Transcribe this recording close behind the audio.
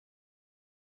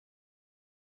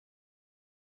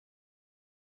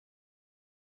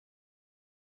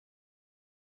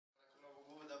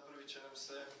će nam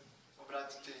se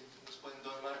obratiti gospodin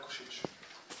Don Markušić.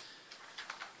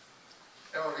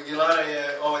 Evo, Vigilare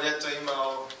je ovo ljeto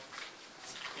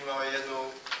imao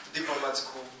jednu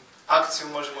diplomatsku akciju,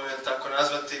 možemo je tako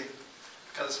nazvati,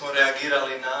 kada smo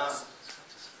reagirali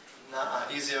na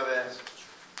izjave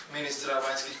ministra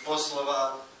vanjskih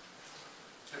poslova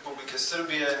Republike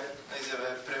Srbije, na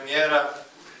izjave premijera,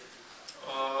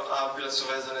 a bile su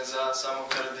vezane za samog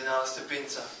kardinala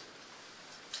Stepinca.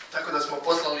 Tako da smo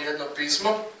poslali jedno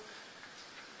pismo.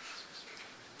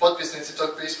 Potpisnici tog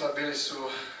pisma bili su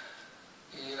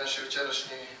i naši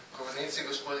večerašnji govornici,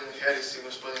 gospodin Boris i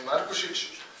gospodin Markušić.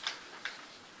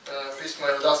 Pismo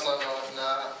je odaslano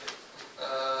na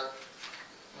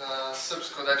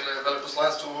srpsko, dakle,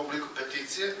 veleposlanstvo u obliku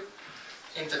peticije,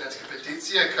 internetske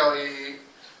peticije, kao i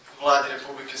vladi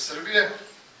Republike Srbije.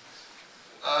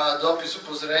 A dopis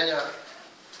upozorenja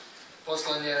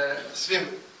poslan je svim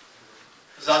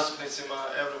zastupnicima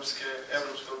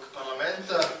Europskog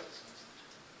parlamenta,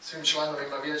 svim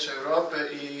članovima Vijeća Europe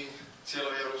i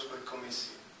cijeloj Europskoj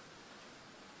komisiji.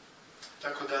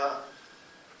 Tako da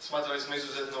smatrali smo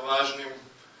izuzetno važnim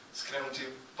skrenuti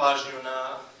pažnju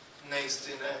na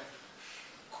neistine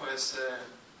koje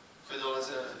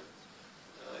dolaze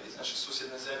iz naše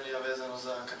susjedne zemlje, a vezano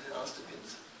za kardinala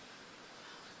Stepinca.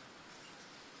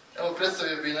 Evo,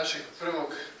 predstavio bi našeg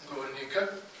prvog govornika.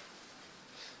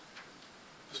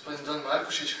 Gospodin Don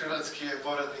Markušić, hrvatski je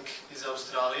povratnik iz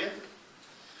Australije.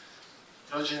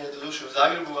 Rođen je doduše u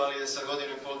Zagrebu, ali je sa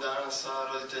 1,5 dana sa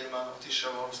roditeljima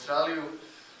otišao u Australiju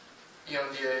i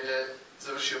ondje je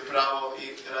završio pravo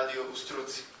i radio u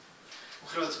struci. U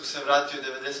Hrvatsku se vratio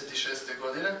 1996.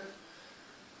 godine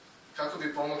kako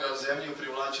bi pomogao zemlji u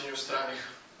privlačenju stranih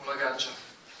ulagača.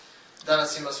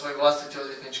 Danas ima svoj vlastiti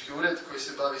odvjetnički ured koji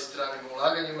se bavi stranim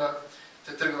ulaganjima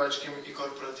te trgovačkim i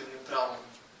korporativnim pravom.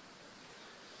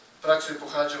 Praksu je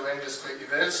pohađao u Engleskoj i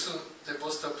Walesu, te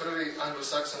postao prvi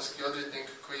anglosaksonski odvjetnik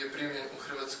koji je primljen u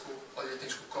Hrvatsku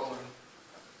odvjetničku komoru.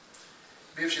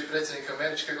 Bivši predsjednik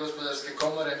Američke gospodarske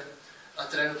komore, a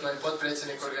trenutno je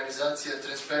potpredsjednik organizacije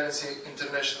Transparency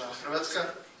International Hrvatska,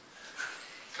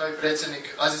 kao i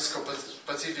predsjednik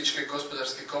Azijsko-pacifičke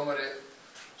gospodarske komore,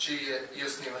 čiji je i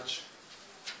osnivač.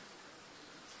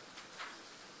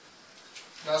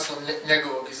 Naslov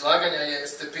njegovog izlaganja je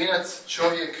Stepinac,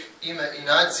 čovjek, ime i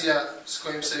nacija s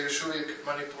kojim se još uvijek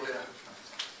manipulira.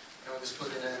 Evo,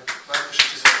 gospodine Markušić,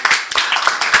 izvolite.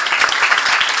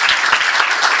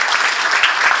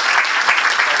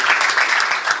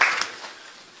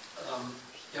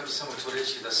 Ja bih samo htio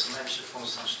reći da sam najviše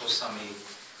ponosan što sam i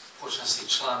počasni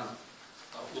član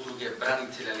udruge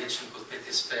branitelja liječnika od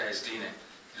PTSP-a iz Gline,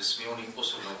 jer su mi oni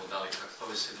osobno ovo dali, kako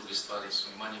ove sve druge stvari su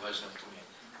mi manje važne, to mi je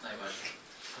najvažnije.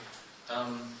 I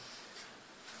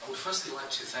would firstly like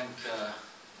to thank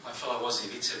my fellow Aussie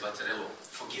Vicepresident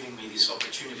for giving me this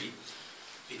opportunity,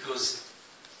 because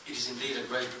it is indeed a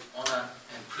great honor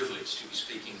and privilege to be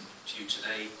speaking to you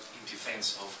today in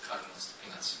defense of Cardinal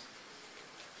Stepinac.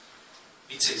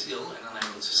 Vice is ill and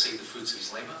unable to see the fruits of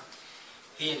his labor.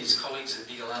 He and his colleagues at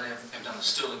Vigilare have done a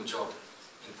sterling job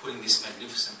in putting this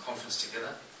magnificent conference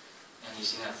together, and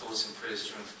he's in our thoughts and prayers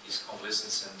during his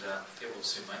convalescence, and get well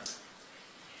soon, mate.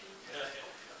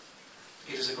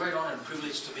 It is a great honour and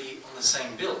privilege to be on the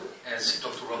same bill as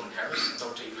Dr. Robin Harris and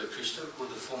Dr. Igor Christo, who are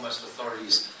the foremost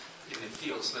authorities in the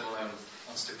fields, let alone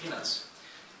on Stepinac.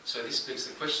 So this begs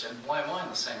the question, why am I on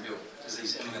the same bill as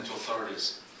these eminent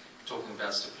authorities talking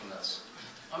about Stepinac?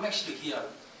 I'm actually here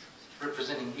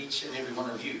representing each and every one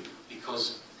of you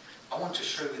because I want to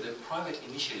show you that private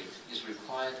initiative is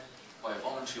required by a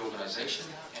voluntary organisation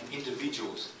and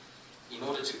individuals in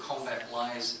order to combat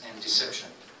lies and deception.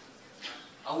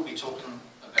 I will be talking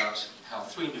about how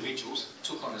 3 individuals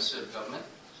took on the Serb government.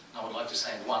 I would like to say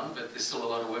one, but there's still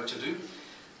a lot of work to do.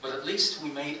 But at least we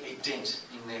made a dent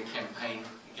in their campaign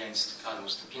against Cardinal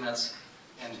Stepinac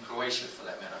and Croatia, for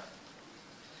that matter.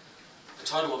 The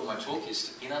title of my talk is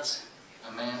Stepinac,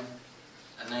 a man,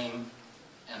 a name,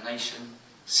 a nation,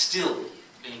 still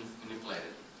being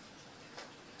manipulated.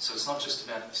 So it's not just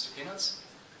about Stepinac,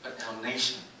 but our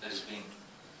nation that is being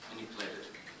manipulated.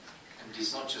 And it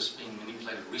is not just being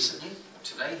manipulated recently, or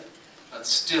today, but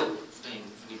still being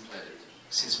manipulated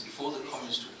since before the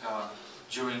communists took power,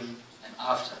 during and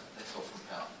after they fell from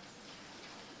power.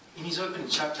 In his opening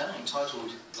chapter,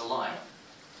 entitled The Lie,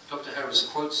 Dr. Harris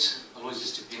quotes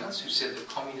Aloysius Stepinac, who said that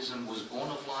communism was born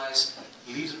of lies,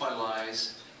 lives by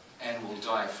lies, and will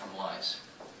die from lies.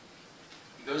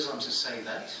 He goes on to say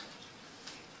that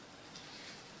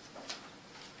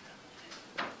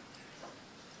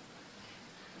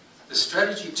the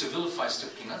strategy to vilify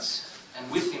Stepinac,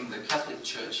 and with him the Catholic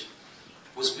Church,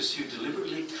 was pursued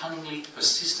deliberately, cunningly,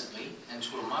 persistently, and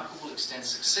to a remarkable extent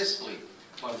successfully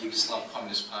by the Yugoslav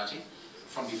Communist Party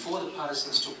from before the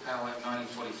partisans took power in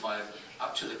 1945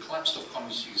 up to the collapse of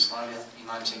Communist Yugoslavia in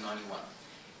 1991.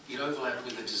 It overlapped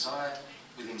with a desire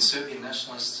within Serbian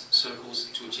nationalist circles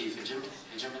to achieve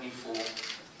hegemony for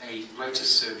a greater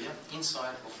Serbia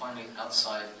inside or finally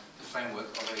outside the framework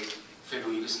of a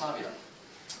federal Yugoslavia.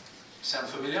 Sound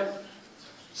familiar?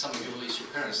 Some of you, at least your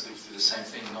parents, lived through the same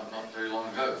thing not very long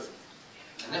ago.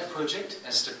 And that project,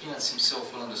 as Stepinac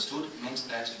himself well understood, meant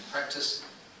that in practice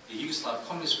the Yugoslav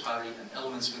Communist Party and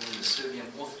elements within the Serbian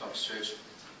Orthodox Church,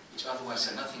 which otherwise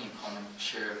had nothing in common,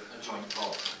 share a joint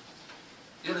goal.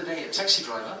 The other day, a taxi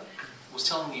driver was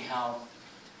telling me how,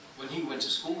 when he went to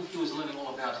school, he was learning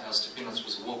all about how Stepinac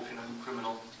was a war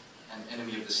criminal and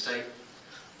enemy of the state,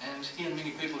 and he and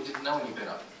many people didn't know any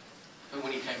better. But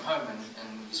when he came home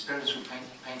and his parents would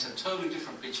paint a totally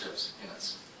different picture of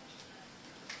Stepinac.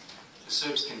 The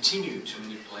Serbs continued to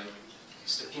manipulate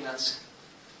Stepinac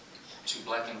to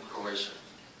blacken Croatia.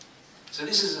 So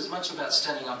this is as much about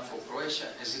standing up for Croatia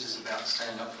as it is about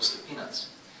standing up for Stepinac,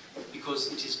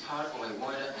 because it is part of a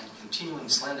wider and continuing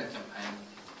slander campaign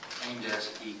aimed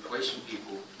at the Croatian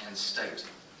people and state.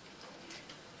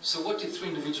 So what did three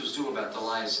individuals do about the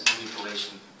lies and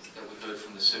manipulation that we heard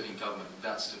from the Serbian government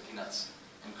about Stepinac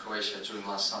and Croatia during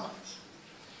last summer?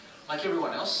 Like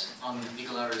everyone else on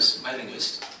Vigilara's mailing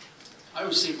list, I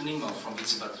received an email from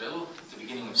Vicepresident at the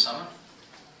beginning of summer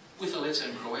with a letter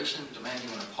in Croatian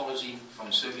demanding an apology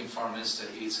from Serbian Foreign Minister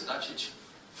Ivica Dačić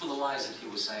for the lies that he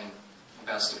was saying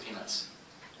about Stepinac.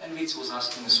 And Vic was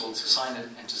asking us all to sign it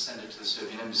and to send it to the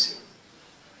Serbian embassy.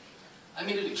 I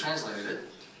immediately translated it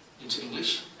into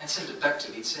English and sent it back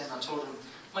to Vic, and I told him,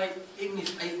 mate, even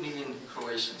if 8 million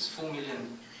Croatians, 4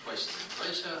 million Croatians in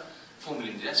Croatia, 4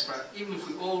 million diaspora, even if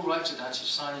we all write to Dačić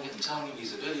signing it and telling him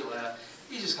he's a dirty liar,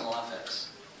 he's just going to laugh at us.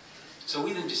 So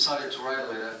we then decided to write a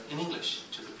letter in English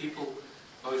to the people,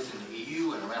 both in the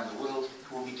EU and around the world,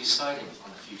 who will be deciding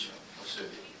on the future of Serbia.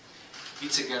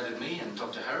 Vice gathered me and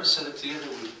Dr. Harris so that together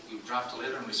we draft a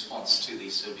letter in response to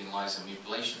these Serbian lies and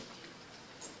manipulation.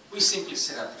 We simply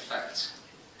set out the facts.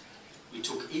 We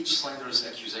took each slanderous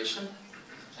accusation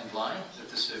and lie that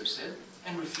the Serbs said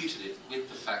and refuted it with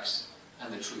the facts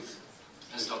and the truth.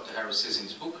 As Dr. Harris says in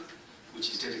his book, which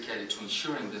is dedicated to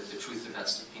ensuring that the truth about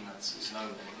Stepinac is known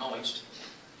and acknowledged,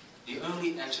 the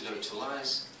only antidote to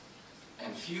lies,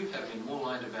 and few have been more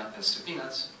lied about than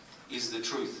Stepinac, is the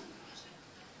truth.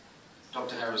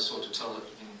 Dr. Harris sought to tell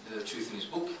the truth in his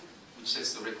book, which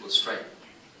sets the record straight,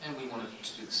 and we wanted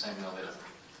to do the same in our letter.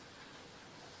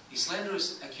 The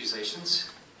slanderous accusations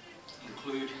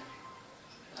include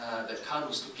that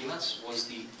Cardinal Stepinac was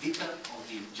the vicar of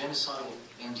the genocidal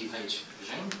NDH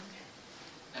regime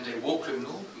and a war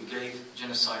criminal who gave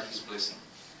genocide his blessing.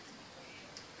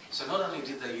 So not only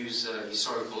did they use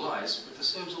historical lies, but the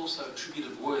Serbs also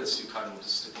attributed words to Cardinal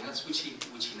Stepinac which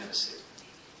he never said.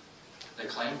 They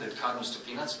claimed that Cardinal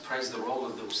Stepinac praised the role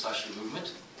of the Ustashi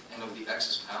movement and of the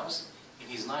Axis powers in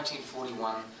his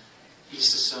 1941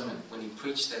 Easter sermon, when he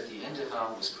preached that the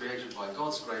NDH was created by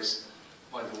God's grace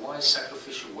by the wise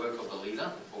sacrificial work of the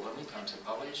leader, Ante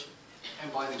Pavlic,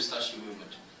 and by the Ustashi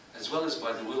movement, as well as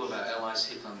by the will of our allies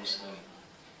Hitler and Mussolini.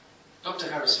 Dr.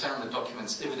 Harris found the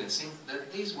documents evidencing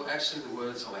that these were actually the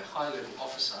words of a high-level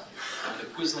officer of the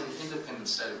quisling independent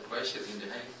state of Croatia, the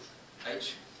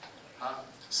NDH,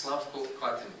 Slavko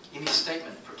Kvaternik, in his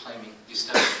statement proclaiming the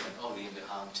establishment of the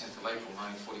NDH on 10th of April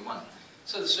 1941.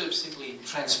 So the Serbs simply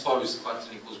transposed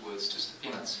Kvaternik's words to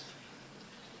Stepinac.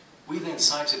 We then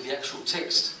cited the actual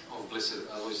text of Blessed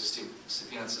Aloysius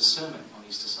Stepinac's sermon on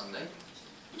Easter Sunday,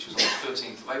 which was on the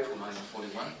 13th of April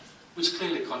 1941, which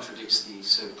clearly contradicts the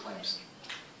Serb claims.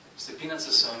 Stepinac's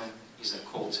sermon is a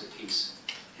call to peace,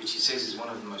 which he says is one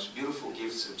of the most beautiful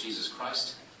gifts of Jesus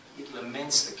Christ. It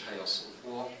laments the chaos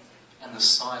of war and the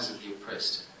sighs of the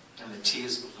oppressed and the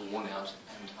tears of the worn out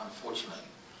and unfortunate.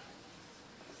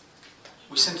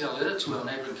 We sent our letter to our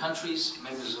neighbouring countries,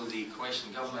 members of the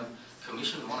Croatian Government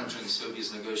Commission monitoring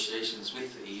Serbia's negotiations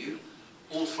with the EU,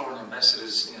 all foreign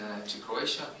ambassadors to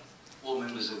Croatia, all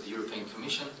members of the European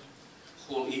Commission,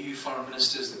 all EU foreign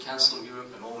ministers, the Council of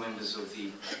Europe, and all members of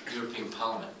the European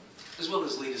Parliament, as well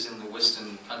as leaders in the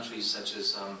Western countries such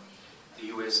as the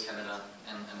US, Canada,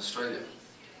 and Australia.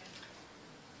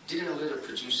 Did our letter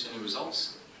produce any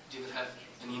results? Did it have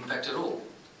any impact at all?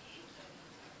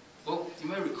 Well, you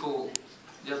may recall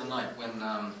the other night when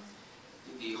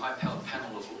the high-powered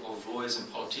panel of lawyers and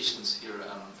politicians here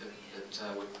at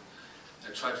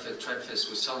TradFest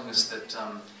was telling us that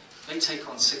they take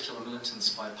on secular militants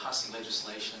by passing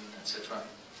legislation, etc.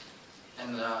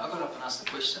 And I got up and asked the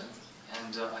question,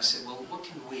 And I said, well, what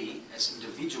can we as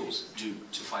individuals do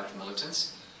to fight the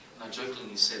militants? And I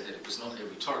jokingly said that it was not a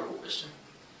rhetorical question.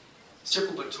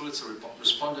 Stepinac Bartulica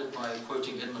responded by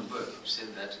quoting Edmund Burke, who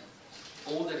said that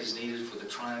all that is needed for the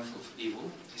triumph of evil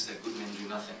is that good men do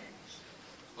nothing.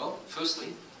 Well,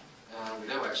 firstly,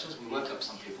 with our actions, we woke up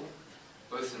some people,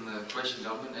 both in the Croatian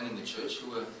government and in the church,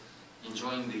 who were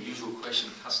enjoying the usual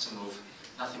Croatian custom of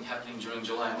nothing happening during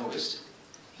July and August.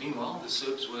 Meanwhile, the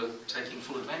Serbs were taking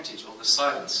full advantage of the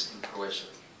silence in Croatia.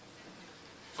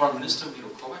 Foreign Minister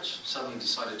Markušić suddenly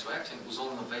decided to act, and it was all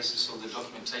on the basis of the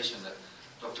documentation that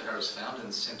Dr. Harris found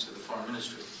and sent to the Foreign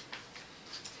Ministry.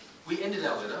 We ended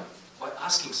our letter by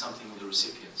asking something of the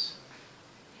recipients.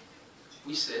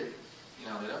 We said,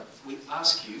 in our letter, we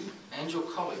ask you and your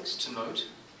colleagues to note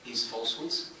these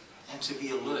falsehoods and to be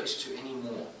alert to any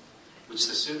more which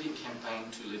the Serbian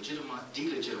campaign to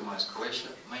delegitimize Croatia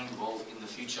may involve in the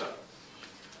future.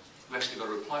 We actually got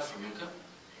a reply from Juncker,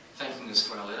 thanking us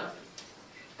for our letter,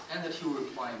 and that he will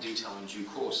reply in detail in due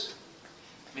course.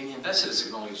 Many ambassadors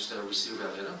acknowledged receipt of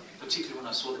our letter, particularly when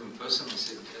I saw them in person. They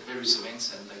said at various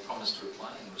events and they promised to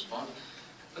reply and respond,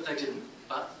 but they didn't.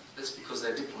 But that's because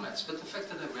they're diplomats. But the fact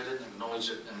that they read it and acknowledged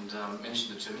it and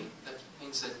mentioned it to me, that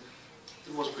means that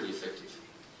it was pretty effective.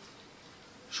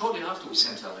 Shortly after we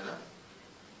sent our letter,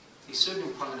 the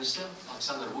Serbian Prime Minister,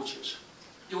 Aleksandar Vučić,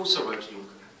 he also wrote to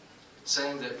Juncker,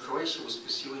 saying that Croatia was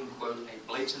pursuing, quote, a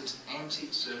blatant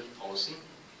anti-Serb policy,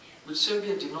 which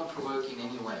Serbia did not provoke in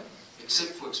any way,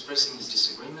 except for expressing his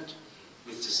disagreement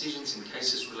with decisions in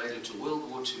cases related to World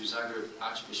War II Zagreb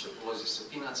Archbishop Boris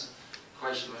Stepinac,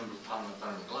 Croatian Member of Parliament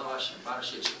Baron Glavaš and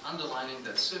Markušić, underlining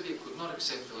that Serbia could not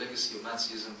accept the legacy of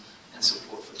Nazism and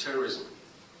support for terrorism.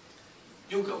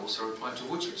 Juncker also replied to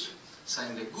Vučić,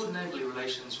 saying that good neighbourly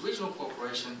relations, regional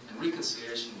cooperation and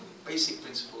reconciliation were basic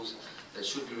principles that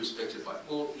should be respected by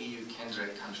all EU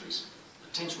candidate countries,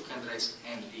 potential candidates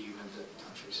and EU member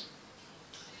countries.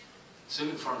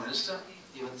 Serbian Foreign Minister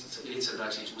Ivica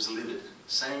Dačić was livid,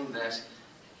 saying that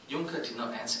Juncker did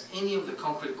not answer any of the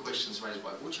concrete questions raised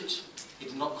by Vučić. He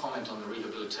did not comment on the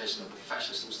rehabilitation of the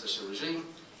fascist Ustaša regime.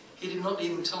 He did not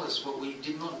even tell us what we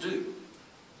did not do,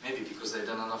 maybe because they'd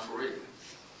done enough already.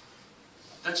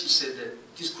 Dačić said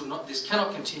that this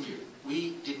cannot continue.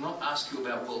 We did not ask you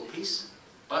about world peace,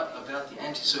 but about the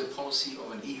anti-Serb policy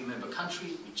of an EU member country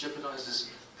which jeopardizes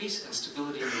peace and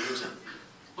stability in the region.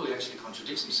 Well, he actually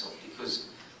contradicts himself, because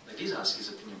they did ask his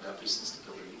opinion about peace and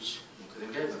stability, which Juncker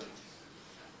then gave them.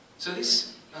 So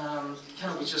this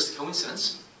cannot be just a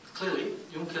coincidence. Clearly,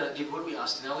 Juncker did what we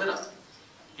asked in our letter.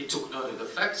 He took note of the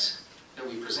facts that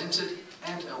we presented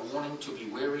and our warning to be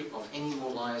wary of any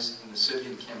more lies in the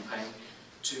Serbian campaign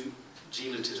to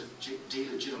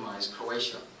delegitimize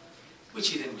Croatia, which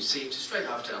he then received straight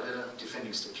after our letter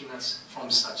defending Stepinac from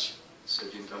such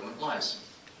Serbian government lies.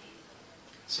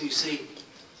 So you see,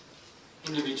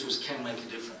 individuals can make a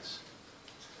difference.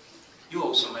 You're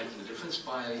also making a difference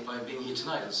by being here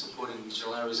tonight and supporting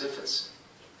Jalari's efforts.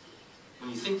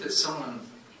 When you think that something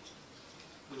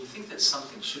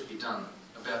should be done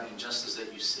about an injustice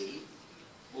that you see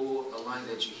or a lie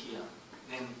that you hear,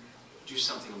 then do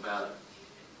something about it.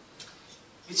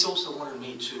 It's also wanted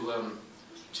me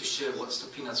to share what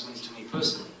Stepinac means to me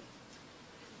personally.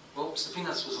 Well,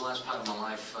 Stepinac was the last part of my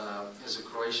life as a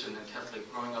Croatian and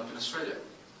Catholic growing up in Australia,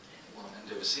 well,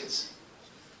 and ever since.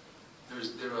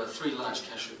 There are 3 large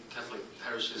Catholic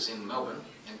parishes in Melbourne,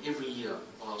 and every year,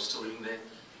 while I was still living there,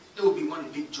 there would be one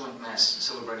big joint mass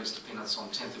celebrating Stepinac on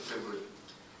 10th of February.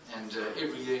 And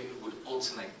every year it would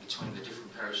alternate between the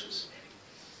different parishes.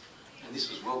 And this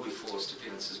was well before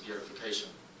Stepinac's beatification.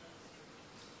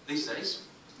 These days,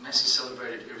 Mass is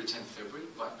celebrated every 10th of February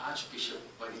by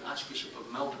the Archbishop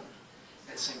of Melbourne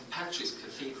at St. Patrick's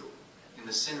Cathedral in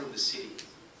the centre of the city.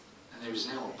 And there is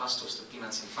now a bust of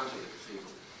Stepinac in front of the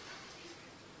cathedral.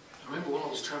 I remember while I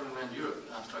was travelling around Europe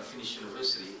after I finished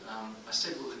university, I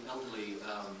stayed with an elderly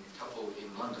couple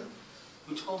in London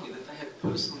who told me that they had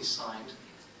personally signed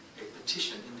a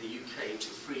petition in the UK to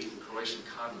free the Croatian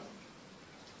cardinal.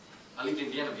 I lived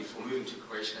in Vienna before moving to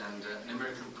Croatia, and an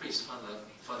American priest,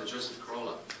 Father Joseph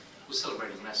Corolla, was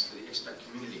celebrating Mass for the expat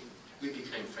community. We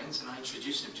became friends, and I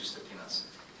introduced him to Stepinac.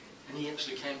 And he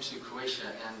actually came to Croatia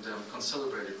and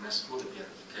concelebrated Mass for the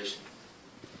beatification.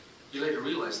 He later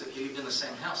realized that he lived in the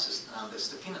same house that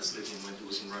Stepinac lived in when he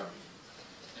was in Rome.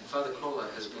 And Father Corolla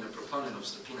has been a proponent of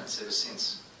Stepinac ever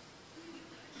since.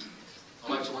 I'd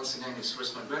like to once again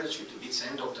express my gratitude to Vice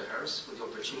and Dr. Harris for the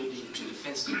opportunity to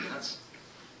defend Stepinac.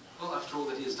 Well, after all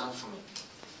that he has done for me,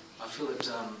 I feel that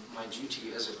my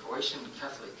duty as a Croatian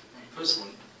Catholic, and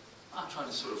personally, I'm trying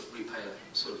to sort of repay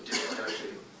a sort of debt I owe to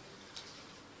him.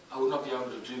 I would not be able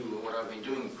to do what I've been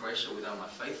doing in Croatia without my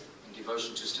faith and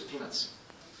devotion to Stepinac.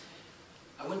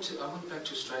 I went back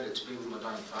to Australia to be with my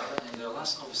dying father, and our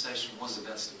last conversation was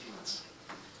about Stepinac.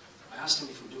 I asked him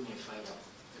if he would do me a favour,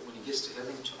 that when he gets to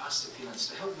heaven, to ask Stepinac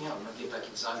to help me out when I get back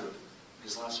in Zagreb.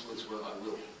 His last words were, "I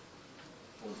will."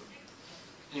 Boom.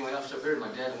 Anyway, after I buried my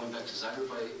dad and went back to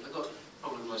Zagreb, I got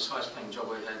probably the most highest paying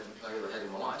job I ever had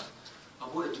in my life. I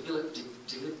bought a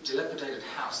dilapidated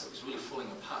house that was really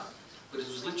falling apart, but it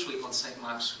was literally on St.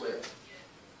 Mark's Square.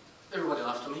 Everybody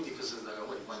laughed at me because they go,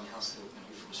 "What, you're buying a house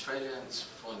from Australia and it's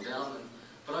falling down?"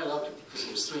 But I loved it because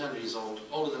it was 300 years old,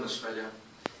 older than Australia,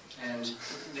 and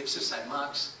next to St.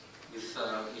 Mark's,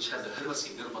 which had the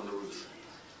Hrvatski grb on the roof.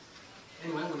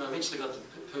 Anyway, when I eventually got the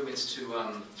permits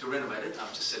to renovate it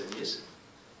after 7 years,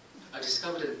 I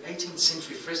discovered an 18th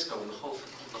century fresco of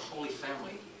the Holy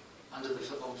Family under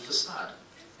the old facade.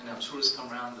 And our tourists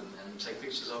come around and take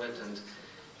pictures of it, and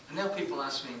now people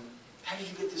ask me, "How did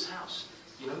you get this house?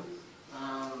 You know,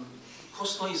 ko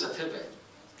stoji za tebe?"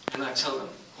 And I tell them,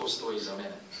 "Ko stoji za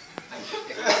mene." Thank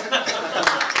you.